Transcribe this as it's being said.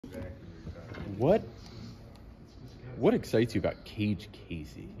What what excites you about Cage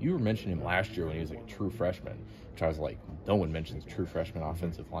Casey? You were mentioning him last year when he was like a true freshman, which I was like, no one mentions true freshman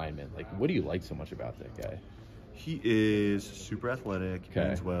offensive lineman. Like, what do you like so much about that guy? He is super athletic, Okay.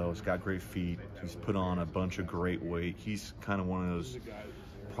 means well, he's got great feet, he's put on a bunch of great weight. He's kind of one of those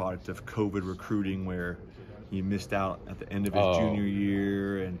product of COVID recruiting where he missed out at the end of his junior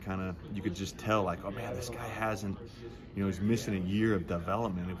year, and kind of you could just tell, like, oh man, this guy hasn't, he's missing a year of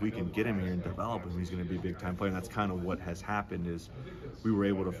development. If we can get him here and develop him, he's going to be a big time player. And that's kind of what has happened is we were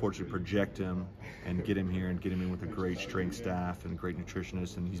able to fortunately project him and get him here and get him in with a great strength staff and a great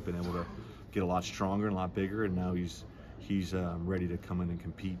nutritionist, and he's been able to get a lot stronger and a lot bigger, and now he's ready to come in and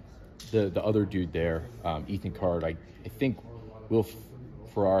compete. The other dude there, Ethan Card, I think Will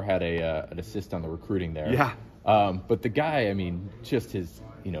Farrar had an assist on the recruiting there. Yeah. But the guy, I mean, just his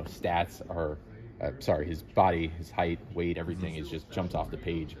stats are, his body, his height, weight, everything is just jumps off the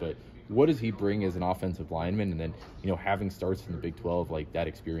page. But what does he bring as an offensive lineman? And then having starts in the Big 12, like that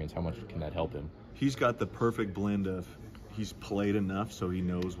experience, how much can that help him? He's got the perfect blend of he's played enough so he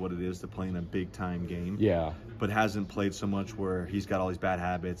knows what it is to play in a big time game. Yeah. But hasn't played so much where he's got all these bad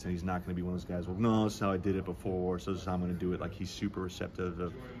habits and he's not going to be one of those guys, well, no, this is how I did it before, so this is how I'm going to do it. Like, he's super receptive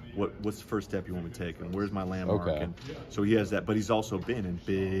of what's the first step you want me to take and where's my landmark. Okay. And so he has that, but he's also been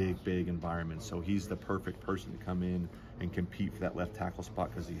in big environments. So he's the perfect person to come in and compete for that left tackle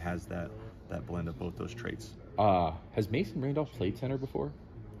spot because he has that blend of both those traits. Has Mason Randolph played center before?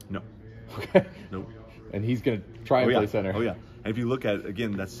 No. Okay. Nope. And he's going to try and play center. Oh, yeah. And if you look at,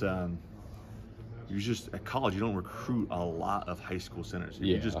 again, that's you just, at college, you don't recruit a lot of high school centers. If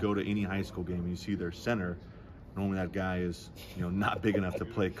you just go to any high school game and you see their center, normally that guy is, not big enough to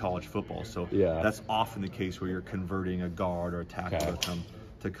play college football. So that's often the case where you're converting a guard or a tackle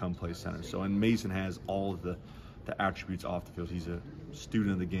to come play center. So, and Mason has all of the attributes off the field. He's a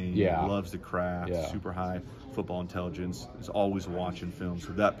student of the game, loves the craft, super high football intelligence, is always watching film.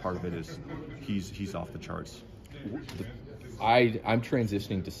 So that part of it is he's off the charts. I'm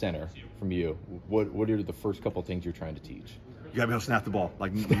transitioning to center from you. What are the first couple things you're trying to teach? You gotta be able to snap the ball.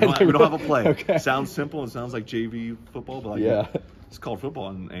 Like, we don't have a play. Okay. Sounds simple. It sounds like JV football, but it's called football,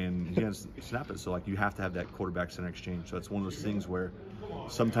 and you have to snap it. So, like, you have to have that quarterback center exchange. So it's one of those things where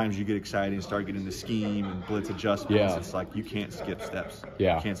sometimes you get excited and start getting the scheme and blitz adjustments. It's like you can't skip steps.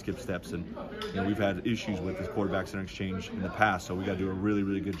 You can't skip steps. And we've had issues with this quarterback center exchange in the past, so we got to do a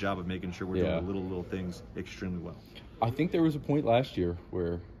really good job of making sure we're doing the little things extremely well. I think there was a point last year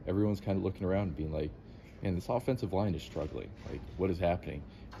where everyone's kind of looking around and being like, man, this offensive line is struggling. Like, what is happening?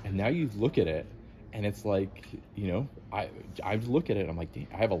 And now you look at it, and it's like, I look at it, I'm like,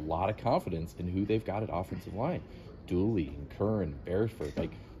 I have a lot of confidence in who they've got at offensive line. Dooley and Curran, Beresford.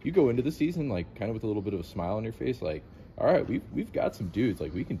 Like, you go into the season, like, kind of with a little bit of a smile on your face, like, all right, we've got some dudes.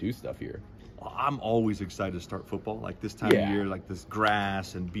 Like, we can do stuff here. I'm always excited to start football. Like, this time of year, like this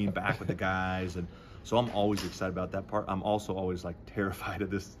grass and being back with the guys. And so I'm always excited about that part. I'm also always, like, terrified of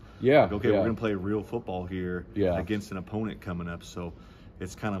this. Like, okay, we're going to play real football here against an opponent coming up. So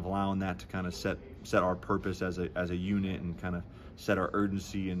it's kind of allowing that to kind of set our purpose as a unit and kind of set our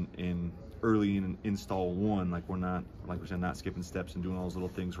urgency in early in install one. Like, we're not, like we're saying, not skipping steps and doing all those little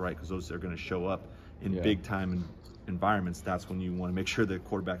things right, because those are going to show up in big time environments. That's when you want to make sure the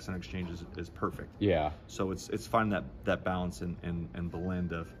quarterback center exchange is perfect. So it's finding that balance and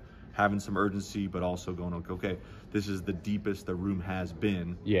blend of having some urgency, but also going, okay, this is the deepest the room has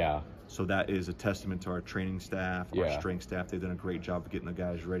been. So that is a testament to our training staff, our strength staff. They've done a great job of getting the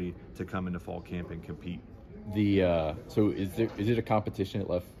guys ready to come into fall camp and compete. So is it a competition at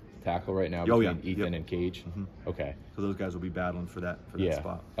left tackle right now between Ethan and Cage? Okay. So those guys will be battling for that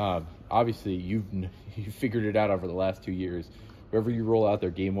spot. Obviously, you figured it out over the last 2 years. Wherever you roll out there,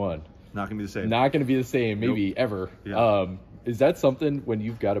 game one, not going to be the same. Not going to be the same, maybe ever. Is that something when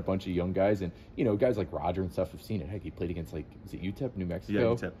you've got a bunch of young guys and, guys like Roger and stuff have seen it? Heck, he played against, like, is it UTEP, New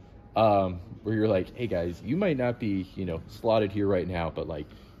Mexico? Yeah, UTEP. Where you're like, hey, guys, you might not be, slotted here right now, but, like,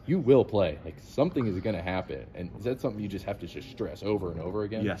 you will play. Like, something is going to happen. And is that something you just have to just stress over and over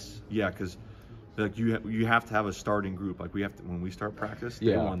again? Yes. Yeah, because, like, you have to have a starting group. Like, we have to, when we start practice,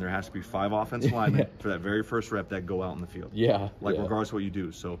 day one, there has to be 5 offensive linemen for that very first rep that go out in the field. Regardless of what you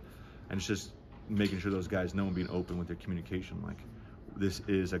do. So, and it's just making sure those guys know and being open with their communication. Like, this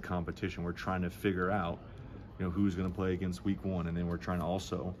is a competition. We're trying to figure out, who's going to play against week 1, and then we're trying to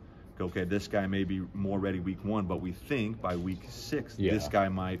also go, okay, this guy may be more ready week 1, but we think by week 6 this guy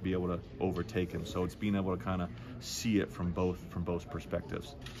might be able to overtake him. So it's being able to kind of see it from both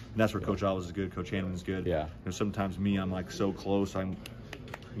perspectives. And that's where Coach Alves is good, Coach Hannon is good. Sometimes I'm like so close, I'm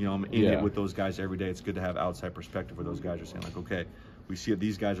in it with those guys every day. It's good to have outside perspective where those guys are saying, like, okay, we see that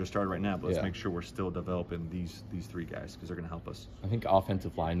these guys are starting right now, but let's make sure we're still developing these 3 guys because they're going to help us. I think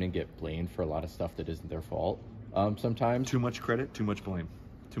offensive linemen get blamed for a lot of stuff that isn't their fault sometimes. Too much credit, too much blame.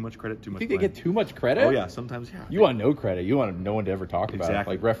 Too much credit, too much blame. You think they get too much credit? Oh, yeah, sometimes, yeah. You want no credit. You want no one to ever talk about it.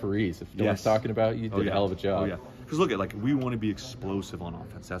 Like referees. If no one's talking about it, you did a hell of a job. Oh, yeah. Because look at, like, we want to be explosive on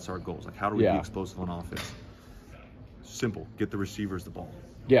offense. That's our goals. Like, how do we be explosive on offense? Simple. Get the receivers the ball.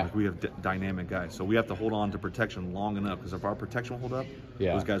 Yeah. Like, we have dynamic guys. So we have to hold on to protection long enough, because if our protection will hold up,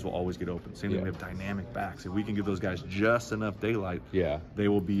 those guys will always get open. Same thing, we have dynamic backs. If we can give those guys just enough daylight, they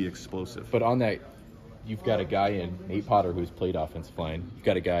will be explosive. But on that, you've got a guy in Nate Potter who's played offensive line. You've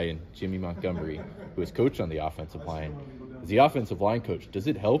got a guy in Jimmy Montgomery who has coached on the offensive line. As the offensive line coach, does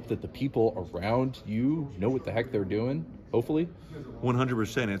it help that the people around you know what the heck they're doing, hopefully?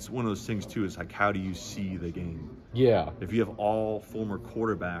 100%. It's one of those things, too. It's like, how do you see the game? Yeah. If you have all former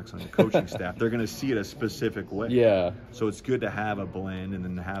quarterbacks on your coaching staff, they're going to see it a specific way. Yeah. So it's good to have a blend and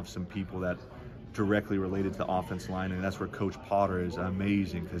then have some people that directly related to the offense line, and that's where Coach Potter is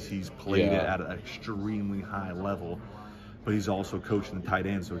amazing, because he's played it at an extremely high level, but he's also coaching the tight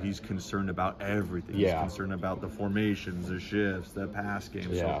end, so he's concerned about everything. He's concerned about the formations, the shifts, the pass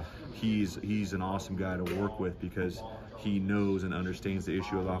game. So he's an awesome guy to work with, because he knows and understands the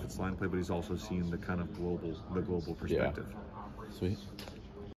issue of offensive line play, but he's also seen the kind of global perspective. Sweet.